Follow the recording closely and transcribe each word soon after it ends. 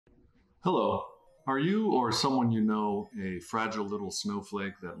Hello. Are you or someone you know a fragile little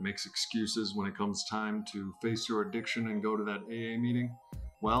snowflake that makes excuses when it comes time to face your addiction and go to that AA meeting?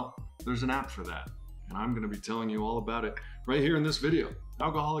 Well, there's an app for that, and I'm going to be telling you all about it right here in this video.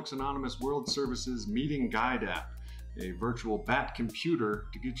 Alcoholics Anonymous World Services Meeting Guide app, a virtual bat computer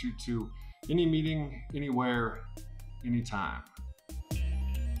to get you to any meeting, anywhere, anytime.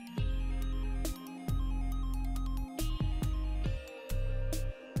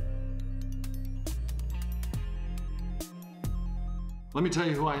 Let me tell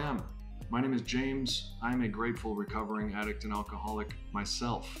you who I am. My name is James. I'm a grateful, recovering addict and alcoholic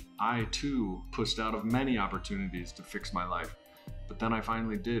myself. I too pushed out of many opportunities to fix my life, but then I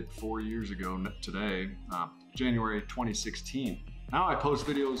finally did 4 years ago today, January 2016. Now I post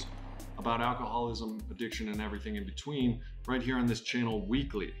videos about alcoholism, addiction, and everything in between right here on this channel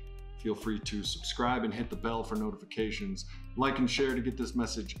weekly. Feel free to subscribe and hit the bell for notifications. Like and share to get this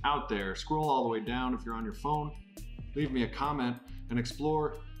message out there. Scroll all the way down if you're on your phone. Leave me a comment and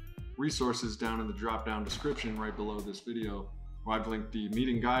explore resources down in the drop-down description right below this video, where I've linked the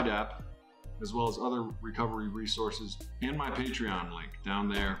meeting guide app, as well as other recovery resources, and my Patreon link down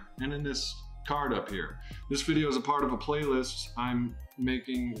there, and in this card up here. This video is a part of a playlist I'm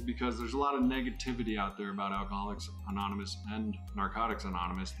making because there's a lot of negativity out there about Alcoholics Anonymous and Narcotics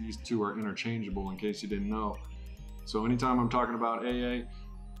Anonymous. These two are interchangeable, in case you didn't know. So anytime I'm talking about AA,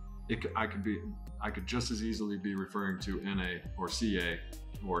 I could just as easily be referring to NA or CA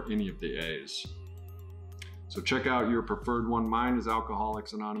or any of the A's. So check out your preferred one. Mine is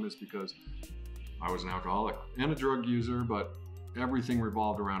Alcoholics Anonymous because I was an alcoholic and a drug user, but everything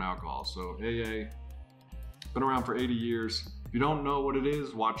revolved around alcohol. So AA, been around for 80 years. If you don't know what it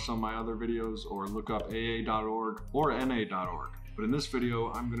is, watch some of my other videos or look up aa.org or na.org. But in this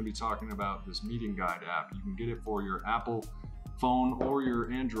video, I'm going to be talking about this meeting guide app. You can get it for your Apple phone or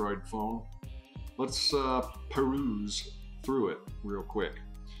your Android phone. Let's peruse through it real quick.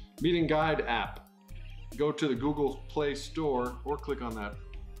 Meeting Guide app. Go to the Google Play Store or click on that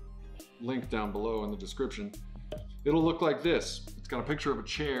link down below in the description. It'll look like this. It's got a picture of a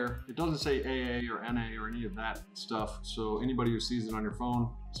chair. It doesn't say AA or NA or any of that stuff, so anybody who sees it on your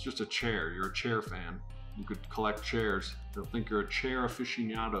phone, it's just a chair. You're a chair fan. You could collect chairs. They'll think you're a chair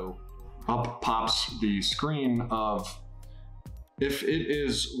aficionado. Up pops the screen of, if it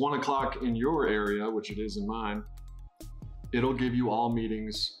is 1 o'clock in your area, which it is in mine, it'll give you all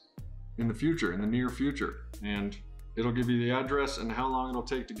meetings in the future, in the near future. And it'll give you the address and how long it'll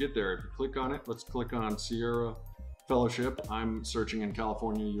take to get there. If you click on it, let's click on Sierra Fellowship. I'm searching in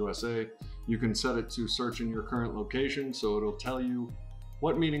California, USA. You can set it to search in your current location, so it'll tell you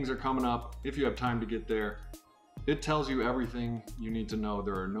what meetings are coming up, if you have time to get there. It tells you everything you need to know.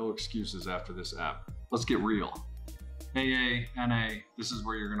 There are no excuses after this app. Let's get real. AA, NA, this is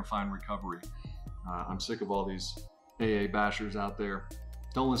where you're going to find recovery. I'm sick of all these AA bashers out there.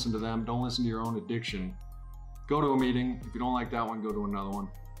 Don't listen to them. Don't listen to your own addiction. Go to a meeting. If you don't like that one, go to another one.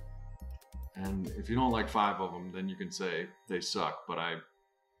 And if you don't like 5 of them, then you can say they suck. But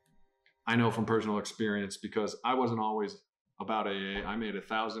I know from personal experience, because I wasn't always about AA. I made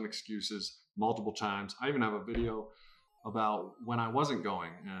 1,000 excuses multiple times. I even have a video about when I wasn't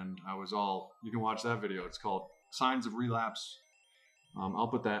going, and I was all, you can watch that video. It's called Signs of Relapse. I'll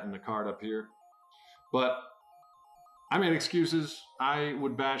put that in the card up here. But I made excuses. I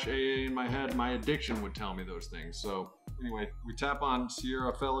would bash AA in my head. My addiction would tell me those things. So anyway, we tap on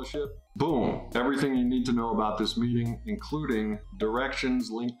Sierra Fellowship. Boom, everything you need to know about this meeting, including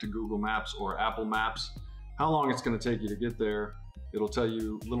directions, link to Google Maps or Apple Maps, how long it's going to take you to get there. It'll tell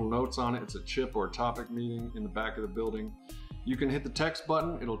you little notes on it. It's a chip or topic meeting in the back of the building. You can hit the text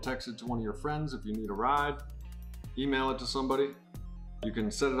button. It'll text it to one of your friends if you need a ride. Email it to somebody. You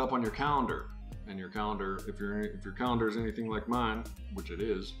can set it up on your calendar. And your calendar, if your calendar is anything like mine, which it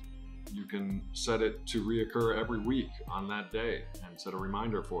is, you can set it to reoccur every week on that day and set a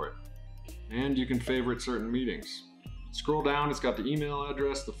reminder for it. And you can favorite certain meetings. Scroll down, it's got the email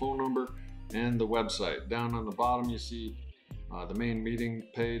address, the phone number, and the website. Down on the bottom you see the main meeting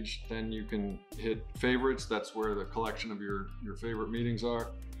page. Then you can hit favorites. That's where the collection of your favorite meetings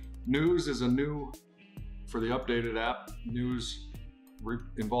are. News is a new, for the updated app, news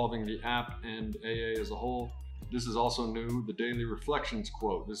involving the app and AA as a whole. This is also new, the Daily Reflections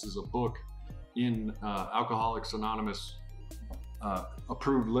quote. This is a book in Alcoholics Anonymous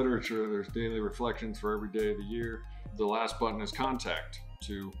approved literature. There's daily reflections for every day of the year. The last button is contact.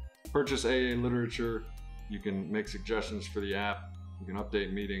 To purchase AA literature, you can make suggestions for the app. You can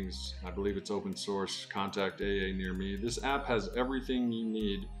update meetings. I believe it's open source. Contact AA near me. This app has everything you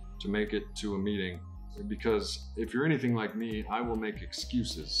need to make it to a meeting. because if you're anything like me, I will make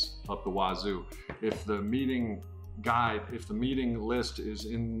excuses up the wazoo. If the meeting list is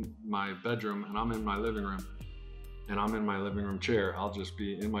in my bedroom and I'm in my living room and I'm in my living room chair, I'll just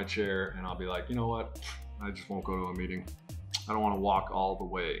be in my chair and I'll be like, you know what? I just won't go to a meeting. I don't want to walk all the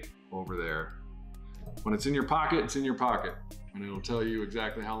way over there. When it's in your pocket, it's in your pocket, and it'll tell you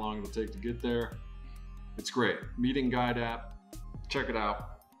exactly how long it'll take to get there. It's great. Meeting guide app, check it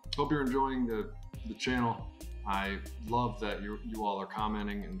out. Hope you're enjoying the channel. I love that you all are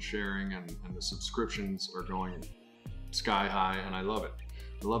commenting and sharing, and the subscriptions are going sky high, and I love it.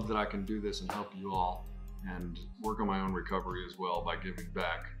 I love that I can do this and help you all and work on my own recovery as well by giving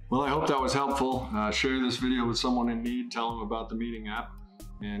back. Well, I hope that was helpful. Share this video with someone in need. Tell them about the meeting app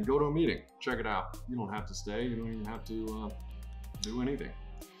and go to a meeting. Check it out. You don't have to stay. You don't even have to do anything.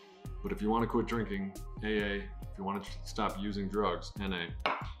 But if you want to quit drinking, AA. If you want to stop using drugs, NA.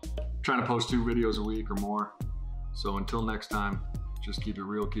 I'm trying to post 2 videos a week or more. So until next time, just keep it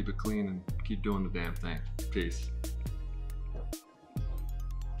real, keep it clean, and keep doing the damn thing. Peace.